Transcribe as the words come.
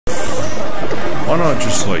why not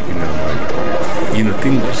just like, think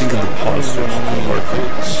of the positives of our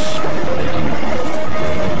things.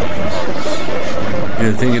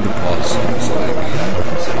 Think of the positives,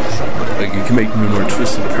 like it can make me a more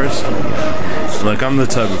twisted person. Like, I'm the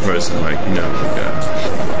type of person, when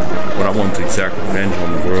I want to exact revenge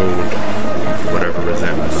on the world, whatever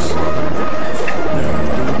resentment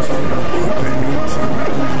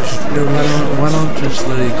why don't just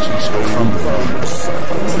crumble to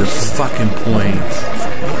the fucking point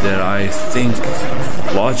that I think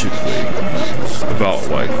logically about,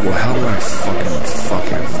 how do I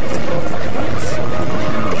fucking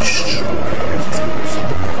destroy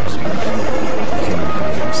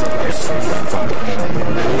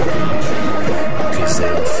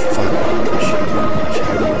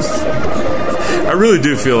I really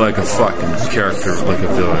do feel like a fucking character, like a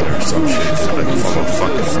villain or some shit, like I'm a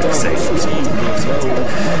fucking saint or something.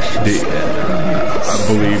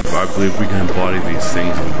 I believe we can embody these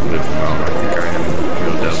things and live them out. I think I am the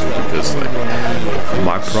real devil because,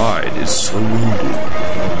 my pride is so wounded.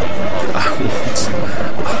 I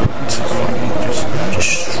want to fucking just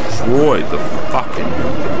destroy the fucking.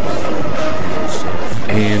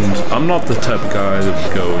 And I'm not the type of guy that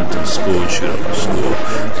would go into school and shoot up the school.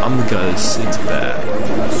 I'm the guy that sits back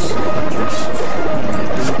and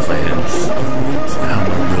just plans how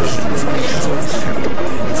my road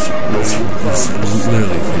let's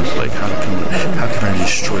literally think, how can I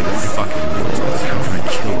destroy the fucking world? How can I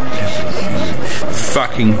kill every human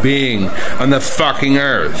fucking being on the fucking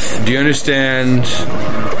earth? Do you understand?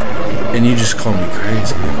 And you just call me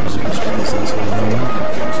crazy.